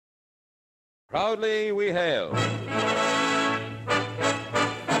Proudly we hail.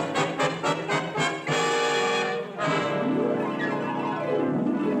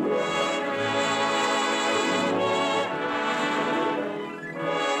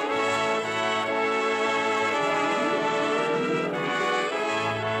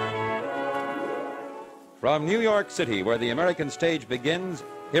 From New York City, where the American stage begins,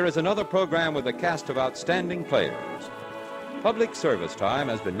 here is another program with a cast of outstanding players. Public service time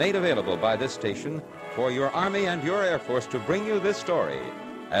has been made available by this station for your Army and your Air Force to bring you this story,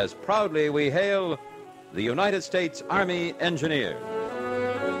 as proudly we hail the United States Army Engineers.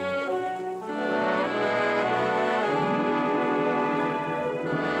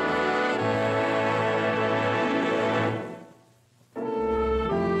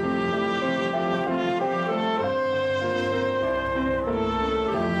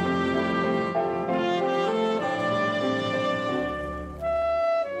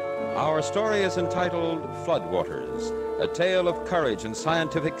 Our story is entitled Floodwaters, a tale of courage and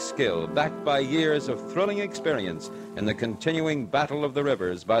scientific skill backed by years of thrilling experience in the continuing battle of the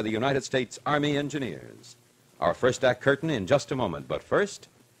rivers by the United States Army Engineers. Our first act curtain in just a moment, but first,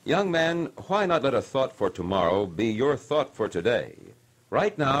 young men, why not let a thought for tomorrow be your thought for today?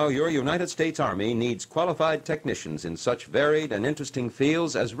 Right now, your United States Army needs qualified technicians in such varied and interesting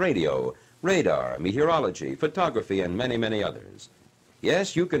fields as radio, radar, meteorology, photography, and many, many others.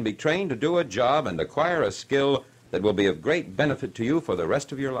 Yes, you can be trained to do a job and acquire a skill that will be of great benefit to you for the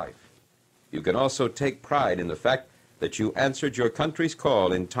rest of your life. You can also take pride in the fact that you answered your country's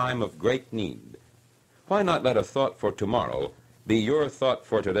call in time of great need. Why not let a thought for tomorrow be your thought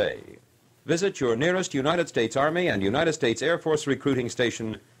for today? Visit your nearest United States Army and United States Air Force recruiting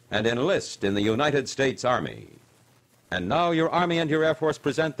station and enlist in the United States Army. And now your Army and your Air Force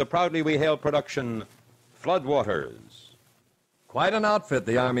present the Proudly We Hail production, Floodwaters. Quite an outfit,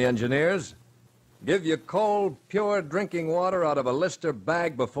 the Army Engineers. Give you cold, pure drinking water out of a Lister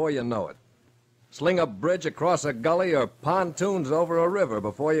bag before you know it. Sling a bridge across a gully or pontoons over a river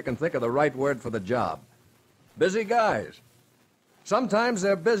before you can think of the right word for the job. Busy guys. Sometimes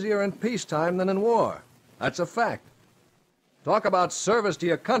they're busier in peacetime than in war. That's a fact. Talk about service to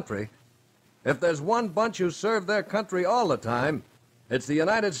your country. If there's one bunch who serve their country all the time, it's the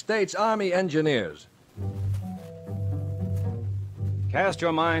United States Army Engineers. Cast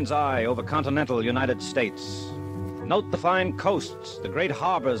your mind's eye over continental United States. Note the fine coasts, the great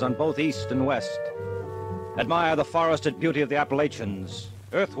harbors on both east and west. Admire the forested beauty of the Appalachians,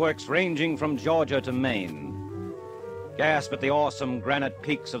 earthworks ranging from Georgia to Maine. Gasp at the awesome granite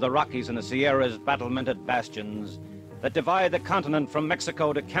peaks of the Rockies and the Sierras' battlemented bastions that divide the continent from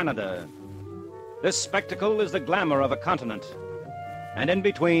Mexico to Canada. This spectacle is the glamour of a continent. And in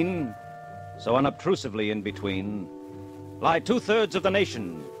between, so unobtrusively in between, lie two-thirds of the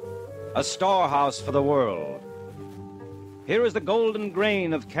nation, a storehouse for the world. Here is the golden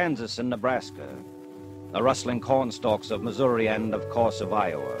grain of Kansas and Nebraska, the rustling cornstalks of Missouri and, of course, of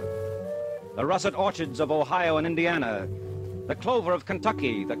Iowa, the russet orchards of Ohio and Indiana, the clover of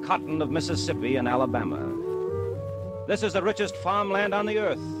Kentucky, the cotton of Mississippi and Alabama. This is the richest farmland on the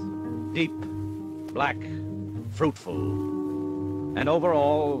earth, deep, black, fruitful. And over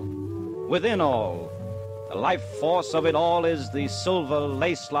all, within all, the life force of it all is the silver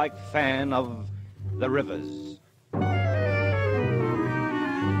lace-like fan of the rivers.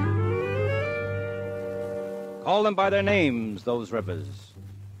 Call them by their names, those rivers,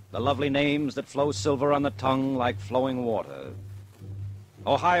 the lovely names that flow silver on the tongue like flowing water.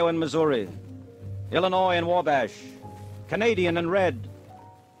 Ohio and Missouri, Illinois and Wabash, Canadian and Red,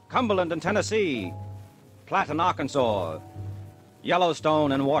 Cumberland and Tennessee, Platte and Arkansas,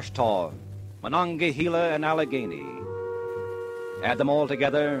 Yellowstone and Washita, Monongahela and Allegheny. Add them all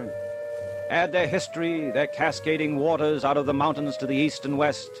together, add their history, their cascading waters out of the mountains to the east and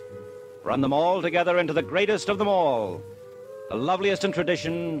west, run them all together into the greatest of them all, the loveliest in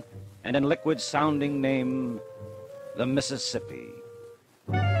tradition and in liquid-sounding name, the Mississippi.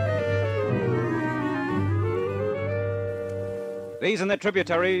 These and their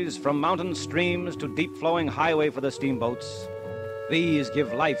tributaries, from mountain streams to deep-flowing highway for the steamboats, these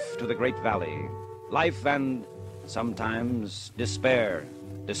give life to the great valley. Life and, sometimes, despair,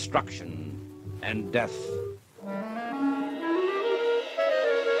 destruction, and death.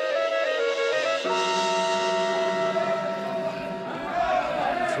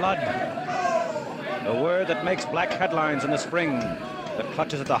 Flood. The word that makes black headlines in the spring, that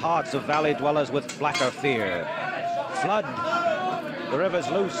clutches at the hearts of valley dwellers with blacker fear. Flood. The rivers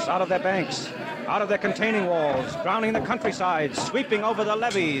loose out of their banks, out of their containing walls, drowning the countryside, sweeping over the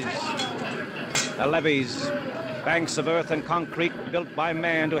levees. The levees, banks of earth and concrete built by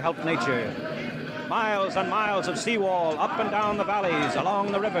man to help nature, Miles and miles of seawall up and down the valleys,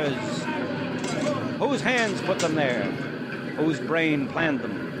 along the rivers. Whose hands put them there? Whose brain planned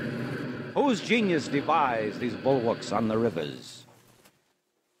them? Whose genius devised these bulwarks on the rivers?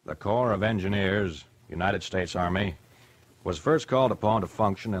 The Corps of Engineers, United States Army, was first called upon to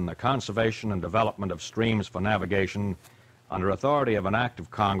function in the conservation and development of streams for navigation under authority of an act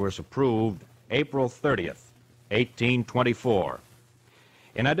of Congress approved April 30th, 1824.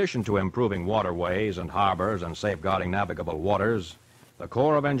 In addition to improving waterways and harbors and safeguarding navigable waters, the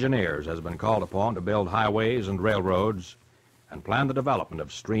Corps of Engineers has been called upon to build highways and railroads and plan the development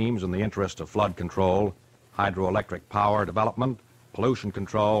of streams in the interest of flood control, hydroelectric power development, pollution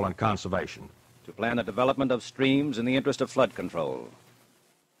control, and conservation. To plan the development of streams in the interest of flood control.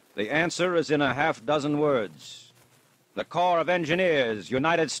 The answer is in a half-dozen words. The Corps of Engineers,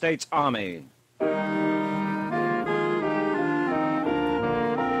 United States Army.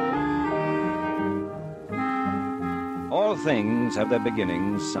 All things have their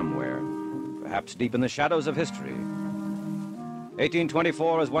beginnings somewhere, perhaps deep in the shadows of history.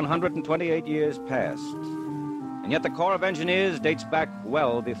 1824 is 128 years past, and yet the Corps of Engineers dates back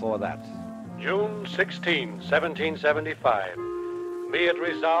well before that. June 16, 1775. Be it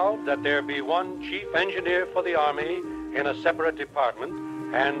resolved that there be one chief engineer for the Army in a separate department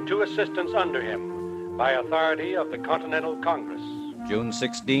and 2 assistants under him by authority of the Continental Congress. June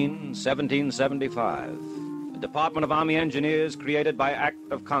 16, 1775. The Department of Army Engineers created by Act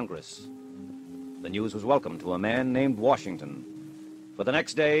of Congress. The news was welcome to a man named Washington. For the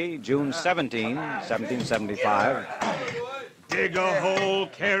next day, June 17, 1775... Dig a hole,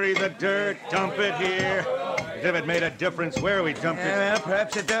 carry the dirt, dump it here. As if it made a difference where we dumped it. Well,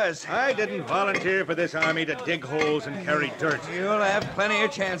 perhaps it does. I didn't volunteer for this army to dig holes and carry dirt. You'll have plenty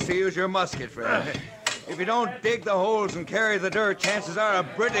of chance to use your musket, friend. If you don't dig the holes and carry the dirt, chances are a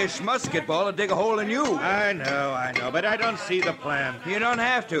British musket ball will dig a hole in you. I know, but I don't see the plan. You don't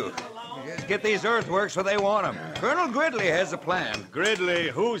have to. Just get these earthworks where they want them. Colonel Gridley has a plan. Gridley,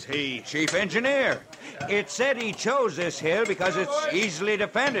 who's he? Chief engineer. It's said he chose this hill because it's easily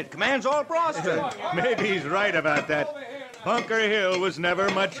defended. Commands all Boston. Maybe he's right about that. Bunker Hill was never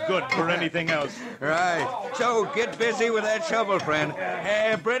much good for anything else. Right. So get busy with that shovel, friend.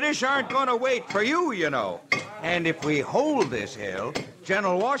 British aren't going to wait for you, you know. And if we hold this hill,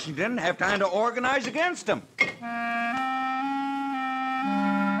 General Washington have time to organize against them.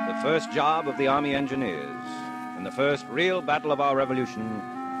 The first job of the Army Engineers in the first real battle of our Revolution,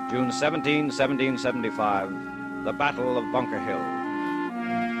 June 17, 1775, the Battle of Bunker Hill.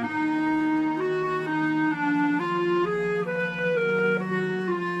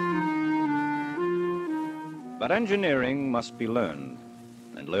 But engineering must be learned,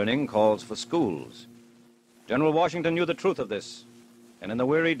 and learning calls for schools. General Washington knew the truth of this, and in the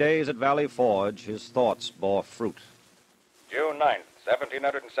weary days at Valley Forge, his thoughts bore fruit. June 9th,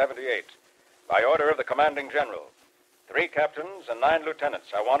 1778. By order of the commanding general, 3 captains and 9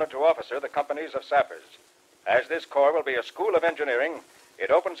 lieutenants are wanted to officer the companies of sappers. As this corps will be a school of engineering,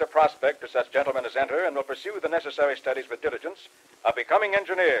 it opens a prospect to such gentlemen as enter and will pursue the necessary studies with diligence of becoming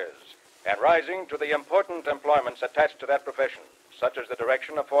engineers and rising to the important employments attached to that profession, such as the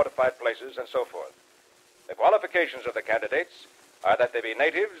direction of fortified places and so forth. The qualifications of the candidates are that they be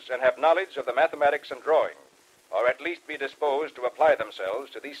natives and have knowledge of the mathematics and drawing, or at least be disposed to apply themselves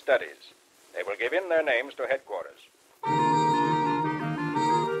to these studies. They will give in their names to headquarters.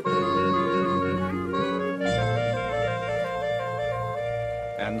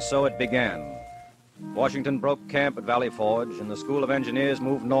 And so it began. Washington broke camp at Valley Forge, and the School of Engineers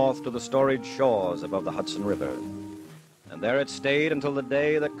moved north to the storied shores above the Hudson River. And there it stayed until the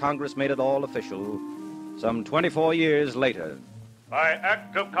day that Congress made it all official, some 24 years later. By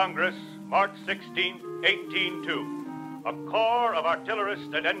Act of Congress, March 16, 1802, a corps of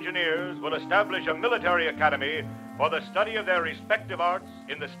artillerists and engineers will establish a military academy for the study of their respective arts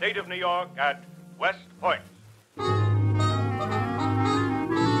in the state of New York at West Point.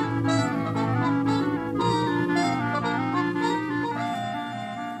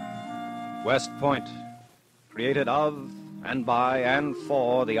 West Point, created of and by and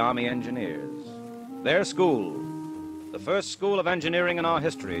for the Army Engineers. Their school, the first school of engineering in our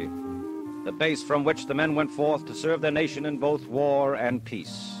history, the base from which the men went forth to serve their nation in both war and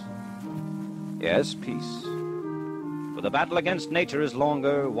peace. Yes, peace. For the battle against nature is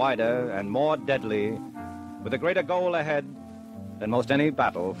longer, wider, and more deadly, with a greater goal ahead than most any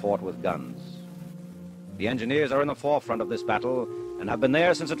battle fought with guns. The engineers are in the forefront of this battle and have been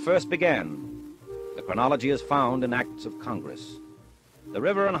there since it first began. The chronology is found in Acts of Congress. The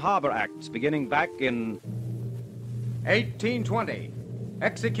River and Harbor Acts beginning back in 1820.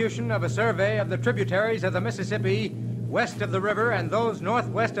 Execution of a survey of the tributaries of the Mississippi west of the river and those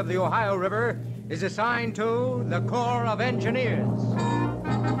northwest of the Ohio River is assigned to the Corps of Engineers.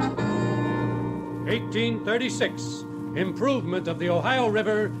 1836. Improvement of the Ohio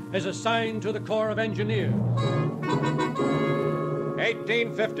River is assigned to the Corps of Engineers.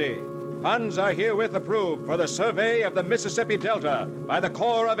 1850. Funds are herewith approved for the survey of the Mississippi Delta by the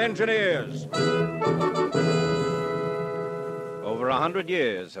Corps of Engineers. Over 100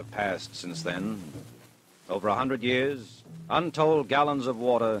 years have passed since then. Over 100 years, untold gallons of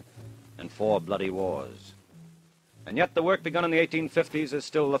water, and 4 bloody wars. And yet the work begun in the 1850s is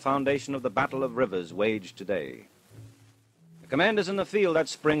still the foundation of the battle of rivers waged today. The commanders in the field that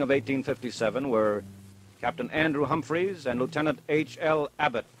spring of 1857 were Captain Andrew Humphreys and Lieutenant H.L.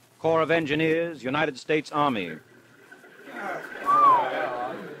 Abbott, Corps of Engineers, United States Army.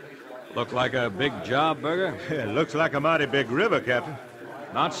 Look like a big job, Berger? Looks like a mighty big river, Captain.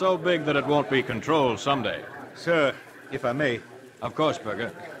 Not so big that it won't be controlled someday. Sir, if I may. Of course,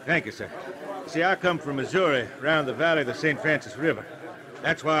 Berger. Thank you, sir. See, I come from Missouri, around the valley of the St. Francis River.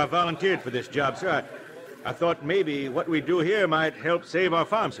 That's why I volunteered for this job, sir. I thought maybe what we do here might help save our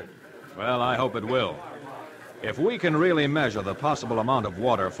farm, sir. Well, I hope it will. If we can really measure the possible amount of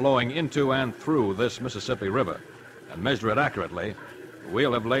water flowing into and through this Mississippi River and measure it accurately,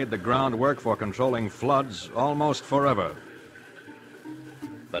 we'll have laid the groundwork for controlling floods almost forever.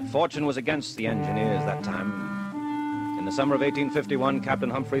 But fortune was against the engineers that time. In the summer of 1851, Captain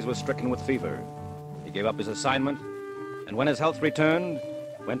Humphreys was stricken with fever. He gave up his assignment, and when his health returned,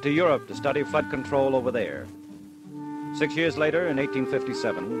 went to Europe to study flood control over there. 6 years later, in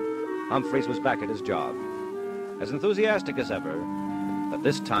 1857, Humphreys was back at his job, as enthusiastic as ever, but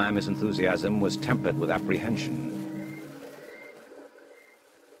this time his enthusiasm was tempered with apprehension.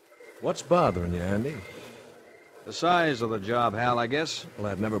 What's bothering you, Andy? The size of the job, Hal, I guess. Well,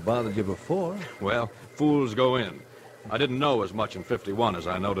 I've never bothered you before. Well, fools go in. I didn't know as much in 51 as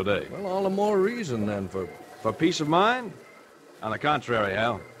I know today. Well, all the more reason, then, for peace of mind? On the contrary,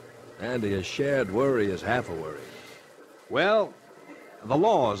 Hal. Andy, a shared worry is half a worry. Well, the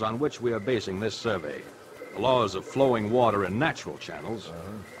laws on which we are basing this survey, the laws of flowing water in natural channels,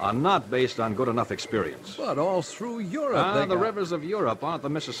 are not based on good enough experience. But all through Europe, The rivers of Europe aren't the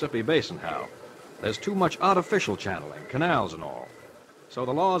Mississippi Basin, Hal. There's too much artificial channeling, canals and all. So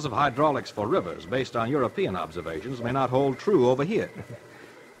the laws of hydraulics for rivers, based on European observations, may not hold true over here.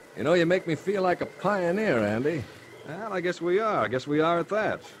 You know, you make me feel like a pioneer, Andy. Well, I guess we are. I guess we are at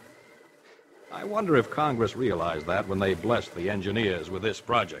that. I wonder if Congress realized that when they blessed the engineers with this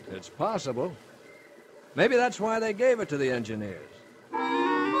project. It's possible. Maybe that's why they gave it to the engineers.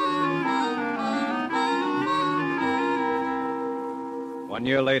 1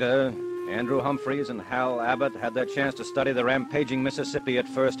 year later, Andrew Humphreys and Hal Abbott had their chance to study the rampaging Mississippi at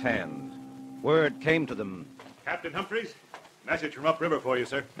first hand. Word came to them. Captain Humphreys, message from upriver for you,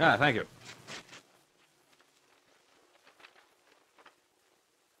 sir. Thank you.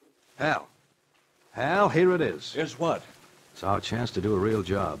 Hal, here it is. Here's what? It's our chance to do a real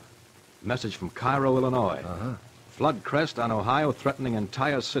job. Message from Cairo, Illinois. Flood crest on Ohio threatening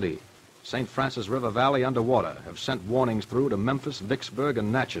entire city. St. Francis River Valley underwater. Have sent warnings through to Memphis, Vicksburg, and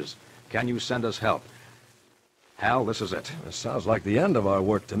Natchez. Can you send us help? Hal, this is it. This sounds like the end of our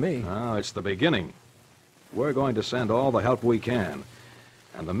work to me. Oh, it's the beginning. We're going to send all the help we can.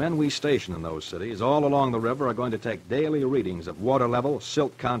 And the men we station in those cities all along the river are going to take daily readings of water level,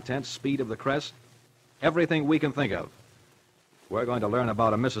 silt content, speed of the crest, everything we can think of. We're going to learn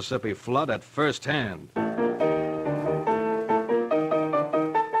about a Mississippi flood at first hand.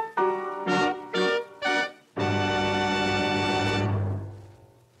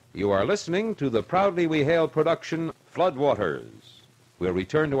 You are listening to the Proudly We Hail production, Floodwaters. We'll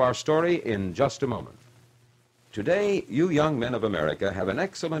return to our story in just a moment. Today, you young men of America have an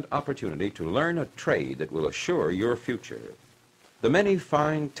excellent opportunity to learn a trade that will assure your future. The many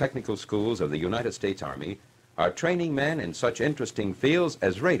fine technical schools of the United States Army are training men in such interesting fields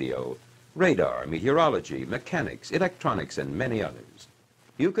as radio, radar, meteorology, mechanics, electronics, and many others.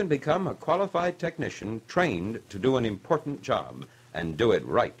 You can become a qualified technician trained to do an important job and do it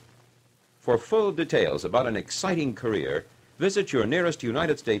right. For full details about an exciting career, visit your nearest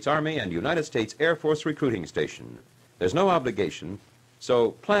United States Army and United States Air Force recruiting station. There's no obligation,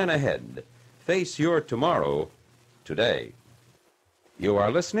 so plan ahead. Face your tomorrow today. You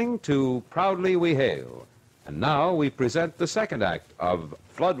are listening to Proudly We Hail. And now we present the second act of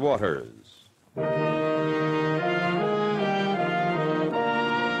Floodwaters.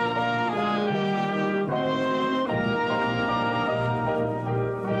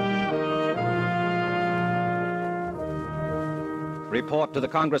 Report to the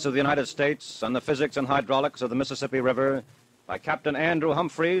Congress of the United States on the physics and hydraulics of the Mississippi River by Captain Andrew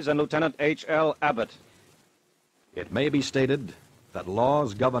Humphreys and Lieutenant H.L. Abbott. It may be stated that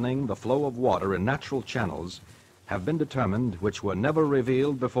laws governing the flow of water in natural channels have been determined which were never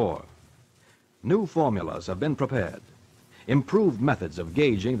revealed before. New formulas have been prepared. Improved methods of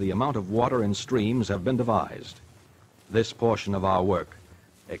gauging the amount of water in streams have been devised. This portion of our work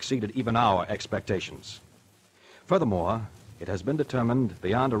exceeded even our expectations. Furthermore, it has been determined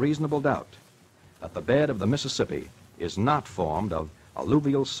beyond a reasonable doubt that the bed of the Mississippi is not formed of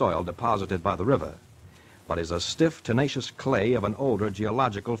alluvial soil deposited by the river, but is a stiff, tenacious clay of an older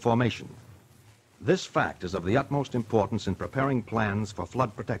geological formation. This fact is of the utmost importance in preparing plans for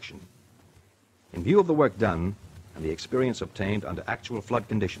flood protection. In view of the work done and the experience obtained under actual flood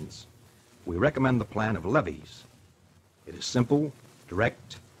conditions, we recommend the plan of levees. It is simple,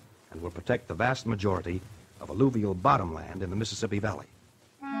 direct, and will protect the vast majority of alluvial bottomland in the Mississippi Valley.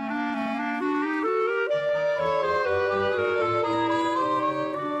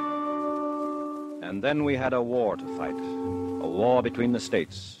 And then we had a war to fight, a war between the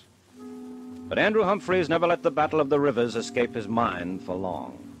states. But Andrew Humphreys never let the battle of the rivers escape his mind for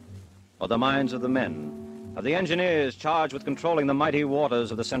long, or the minds of the men, of the engineers charged with controlling the mighty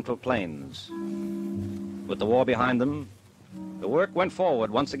waters of the Central Plains. With the war behind them, the work went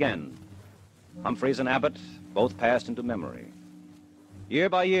forward once again. Humphreys and Abbott both passed into memory. Year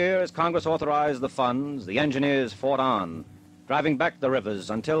by year, as Congress authorized the funds, the engineers fought on, driving back the rivers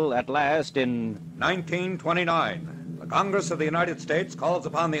until at last in 1929, the Congress of the United States calls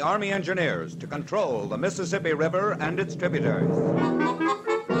upon the Army Engineers to control the Mississippi River and its tributaries.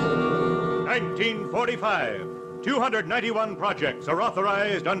 1945, 291 projects are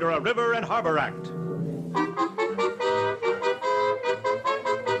authorized under a River and Harbor Act.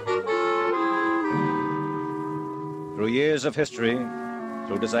 Through years of history,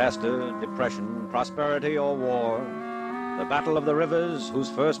 through disaster, depression, prosperity, or war, the Battle of the Rivers,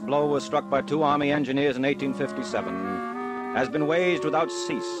 whose first blow was struck by two Army engineers in 1857, has been waged without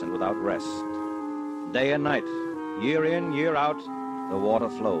cease and without rest. Day and night, year in, year out, the water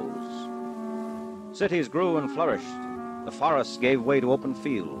flows. Cities grew and flourished. The forests gave way to open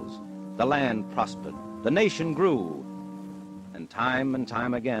fields. The land prospered. The nation grew. And time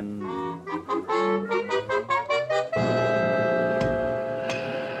again,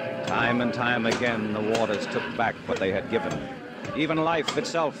 time again, the waters took back what they had given, even life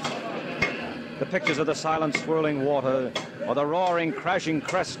itself. The pictures of the silent swirling water, or the roaring, crashing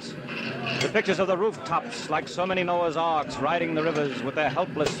crest, the pictures of the rooftops like so many Noah's Arks riding the rivers with their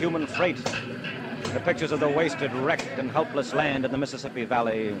helpless human freight, the pictures of the wasted, wrecked, and helpless land in the Mississippi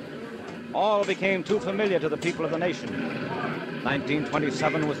Valley, all became too familiar to the people of the nation.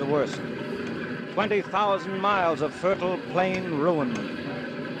 1927 was the worst. 20,000 miles of fertile plain ruined.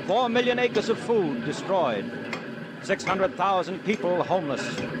 4 million acres of food destroyed. 600,000 people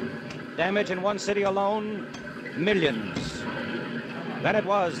homeless. Damage in one city alone, millions. Then it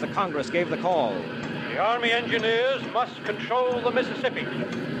was the Congress gave the call. The Army Engineers must control the Mississippi.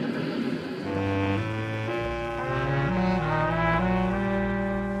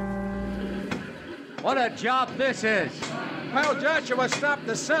 What a job this is. While Joshua stopped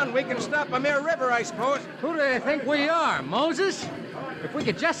the sun, we can stop a mere river, I suppose. Who do they think we are, Moses? If we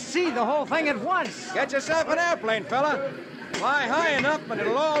could just see the whole thing at once. Get yourself an airplane, fella. Fly high enough and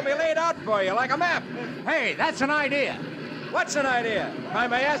it'll all be laid out for you like a map. Hey, that's an idea. What's an idea? If I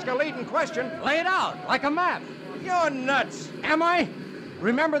may ask a leading question. Lay it out, like a map. You're nuts. Am I?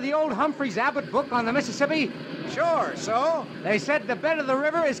 Remember the old Humphreys Abbott book on the Mississippi? Sure, so? They said the bed of the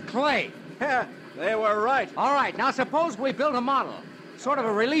river is clay. Yeah, they were right. All right, now suppose we build a model, sort of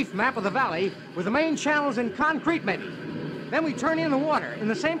a relief map of the valley, with the main channels in concrete maybe. Then we turn in the water in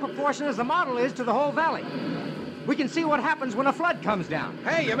the same proportion as the model is to the whole valley. We can see what happens when a flood comes down.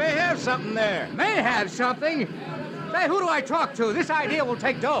 Hey, you may have something there. May have something? Say, who do I talk to? This idea will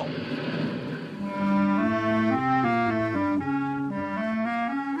take dough.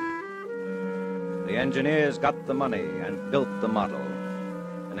 The engineers got the money and built the model.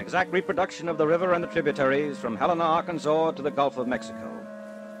 An exact reproduction of the river and the tributaries from Helena, Arkansas to the Gulf of Mexico.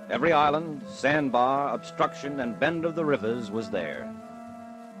 Every island, sandbar, obstruction, and bend of the rivers was there.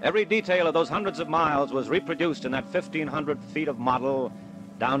 Every detail of those hundreds of miles was reproduced in that 1,500 feet of model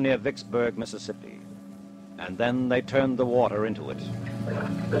down near Vicksburg, Mississippi. And then they turned the water into it.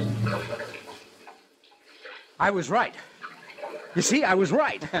 I was right. You see, I was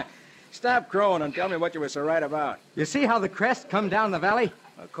right. Stop crowing and tell me what you were so right about. You see how the crest come down the valley?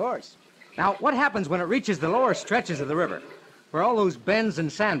 Of course. Now, what happens when it reaches the lower stretches of the river, where all those bends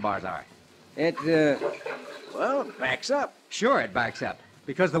and sandbars are? It, well, backs up. Sure, it backs up,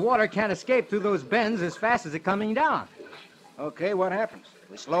 because the water can't escape through those bends as fast as it's coming down. Okay, what happens?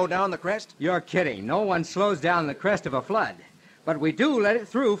 We slow down the crest? You're kidding. No one slows down the crest of a flood. But we do let it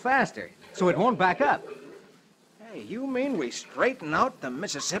through faster, so it won't back up. Hey, you mean we straighten out the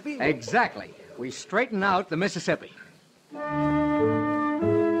Mississippi? Exactly. We straighten out the Mississippi.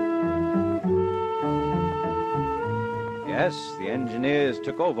 Yes, the engineers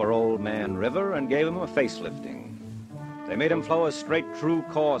took over Old Man River and gave him a facelifting. They made him flow a straight, true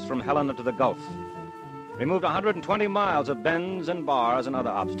course from Helena to the Gulf. Removed 120 miles of bends and bars and other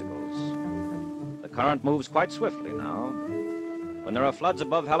obstacles. The current moves quite swiftly now. When there are floods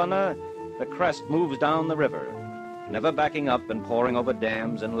above Helena, the crest moves down the river, never backing up and pouring over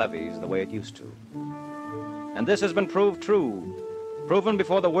dams and levees the way it used to. And this has been proved true, proven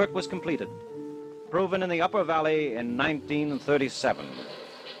before the work was completed, proven in the Upper Valley in 1937.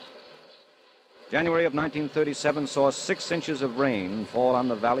 January of 1937 saw 6 inches of rain fall on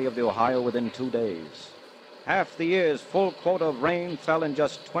the valley of the Ohio within 2 days. Half the year's full quota of rain fell in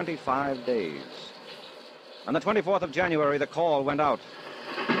just 25 days. On the 24th of January, the call went out.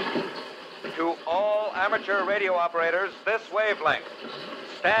 To all amateur radio operators, this wavelength.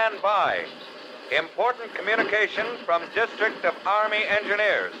 Stand by. Important communication from District of Army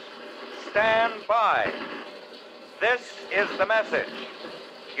Engineers. Stand by. This is the message.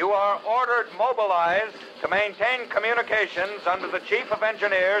 You are ordered mobilized to maintain communications under the Chief of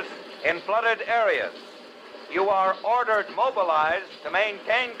Engineers in flooded areas. You are ordered mobilized to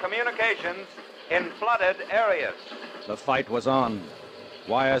maintain communications in flooded areas. The fight was on.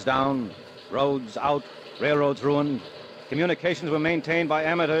 Wires down, roads out, railroads ruined. Communications were maintained by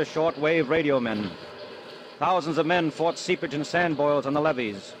amateur shortwave radio men. Thousands of men fought seepage and sand boils on the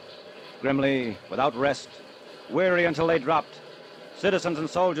levees. Grimly, without rest, weary until they dropped, citizens and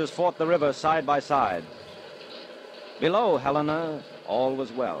soldiers fought the river side by side. Below Helena, all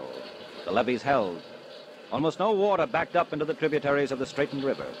was well. The levees held. Almost no water backed up into the tributaries of the straitened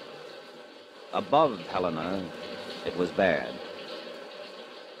river. Above Helena, it was bad.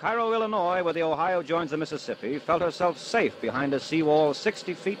 Cairo, Illinois, where the Ohio joins the Mississippi, felt herself safe behind a seawall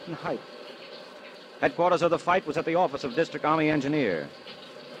 60 feet in height. Headquarters of the fight was at the office of District Army Engineer.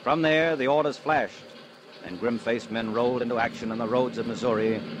 From there, the orders flashed, and grim-faced men rolled into action on the roads of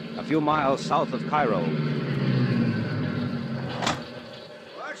Missouri, a few miles south of Cairo.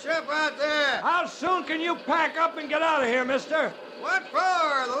 What's up out there? How soon can you pack up and get out of here, mister? What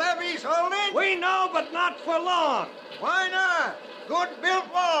for? The levee's holding? We know, but not for long. Why not? Good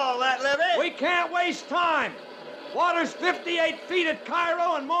built wall, that levee. We can't waste time. Water's 58 feet at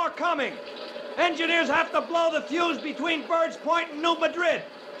Cairo and more coming. Engineers have to blow the fuse between Bird's Point and New Madrid.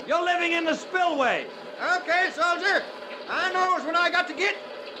 You're living in the spillway. Okay, soldier. I knows when I got to get.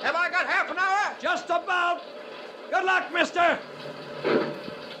 Have I got half an hour? Just about. Good luck, mister.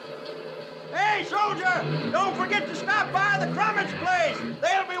 Hey, soldier, don't forget to stop by the Crummage place.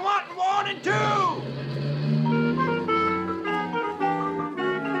 They'll be wanting warning, too.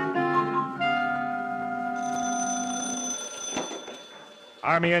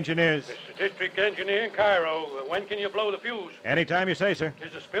 Army engineers. Mr. District Engineer in Cairo, when can you blow the fuse? Anytime you say, sir.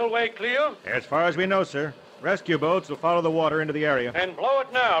 Is the spillway clear? As far as we know, sir. Rescue boats will follow the water into the area. Then blow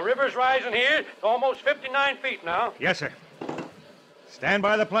it now. River's rising here to almost 59 feet now. Yes, sir. Stand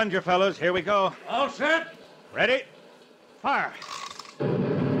by the plunger, fellows. Here we go. All set? Ready? Fire.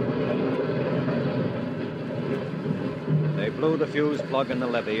 They blew the fuse plug in the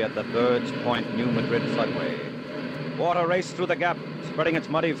levee at the Bird's Point, New Madrid floodway. Water raced through the gap, spreading its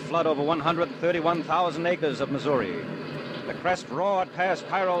muddy flood over 131,000 acres of Missouri. The crest roared past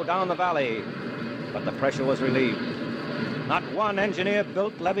Cairo down the valley, but the pressure was relieved. Not one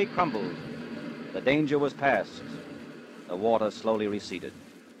engineer-built levee crumbled. The danger was past. The water slowly receded.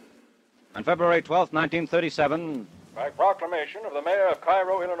 On February 12, 1937... By proclamation of the Mayor of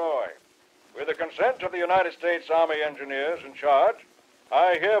Cairo, Illinois, with the consent of the United States Army Engineers in charge,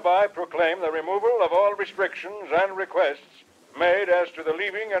 I hereby proclaim the removal of all restrictions and requests made as to the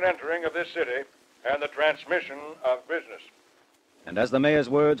leaving and entering of this city and the transmission of business. And as the mayor's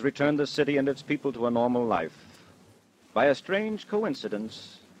words returned the city and its people to a normal life, by a strange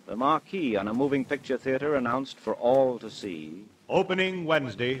coincidence, the marquee on a moving picture theater announced for all to see, Opening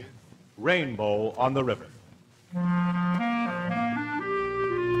Wednesday, Rainbow on the River.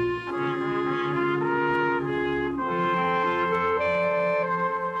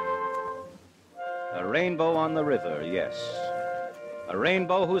 A rainbow on the river, yes. A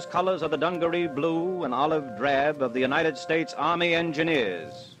rainbow whose colors are the dungaree blue and olive drab of the United States Army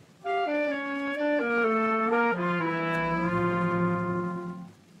Engineers.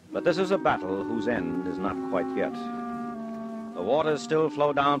 But this is a battle whose end is not quite yet. The waters still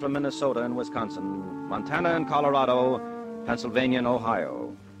flow down from Minnesota and Wisconsin, Montana and Colorado, Pennsylvania and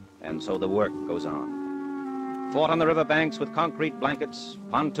Ohio. And so the work goes on. Fought on the riverbanks with concrete blankets,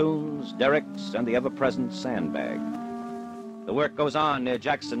 pontoons, derricks, and the ever-present sandbag. The work goes on near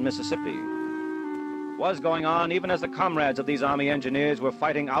Jackson, Mississippi. Was going on even as the comrades of these Army engineers were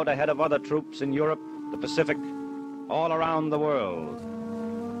fighting out ahead of other troops in Europe, the Pacific, all around the world.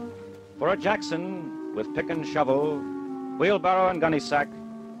 For at Jackson, with pick and shovel, wheelbarrow and gunny sack,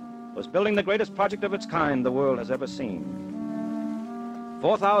 was building the greatest project of its kind the world has ever seen.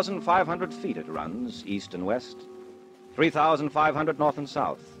 4,500 feet it runs, east and west, 3,500 north and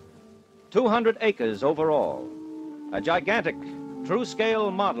south, 200 acres overall, a gigantic,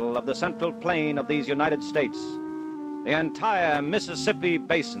 true-scale model of the central plain of these United States, the entire Mississippi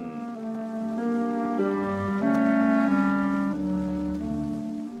Basin.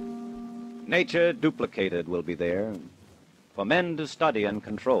 Nature duplicated will be there for men to study and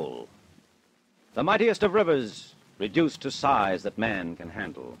control. The mightiest of rivers reduced to size that man can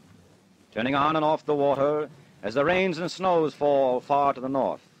handle, turning on and off the water as the rains and snows fall far to the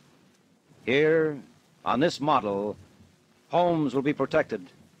north. Here, on this model, homes will be protected,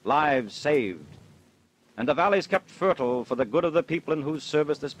 lives saved, and the valleys kept fertile for the good of the people in whose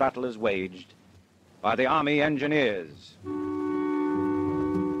service this battle is waged by the Army engineers.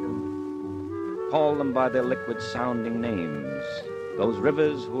 Call them by their liquid-sounding names, those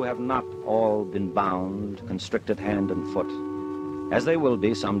rivers who have not all been bound, constricted hand and foot, as they will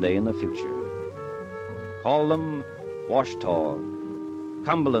be someday in the future. Call them Washita,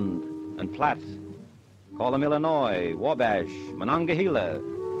 Cumberland, and Platte. Call them Illinois, Wabash, Monongahela.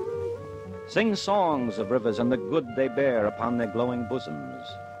 Sing songs of rivers and the good they bear upon their glowing bosoms.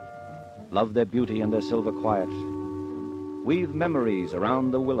 Love their beauty and their silver quiet. Weave memories around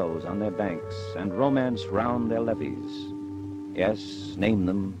the willows on their banks and romance round their levees. Yes, name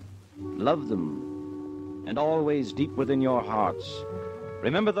them, love them, and always deep within your hearts,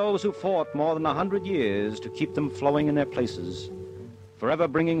 remember those who fought more than 100 years to keep them flowing in their places, forever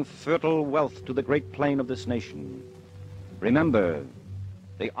bringing fertile wealth to the great plain of this nation. Remember,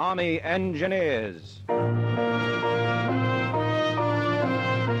 the Army Engineers.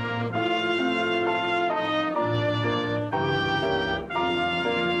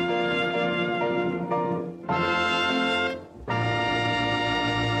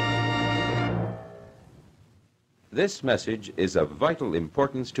 This message is of vital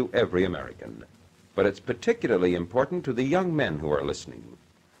importance to every American, but it's particularly important to the young men who are listening.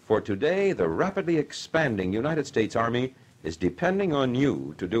 For today, the rapidly expanding United States Army is depending on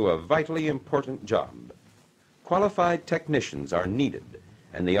you to do a vitally important job. Qualified technicians are needed,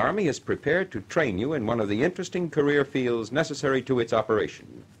 and the Army is prepared to train you in one of the interesting career fields necessary to its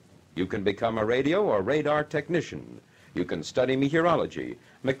operation. You can become a radio or radar technician. You can study meteorology,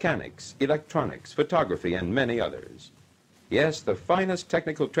 mechanics, electronics, photography, and many others. Yes, the finest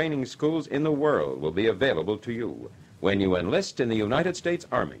technical training schools in the world will be available to you when you enlist in the United States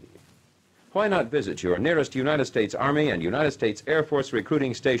Army. Why not visit your nearest United States Army and United States Air Force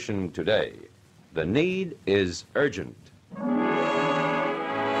recruiting station today? The need is urgent.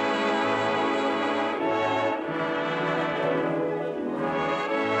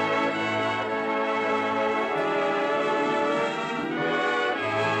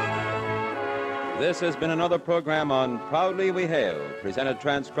 This has been another program on Proudly We Hail, presented,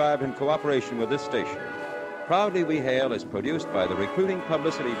 transcribed in cooperation with this station. Proudly We Hail is produced by the Recruiting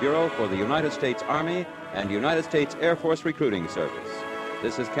Publicity Bureau for the United States Army and United States Air Force Recruiting Service.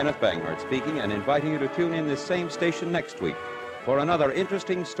 This is Kenneth Banghart speaking and inviting you to tune in this same station next week for another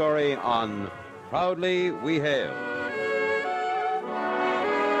interesting story on Proudly We Hail.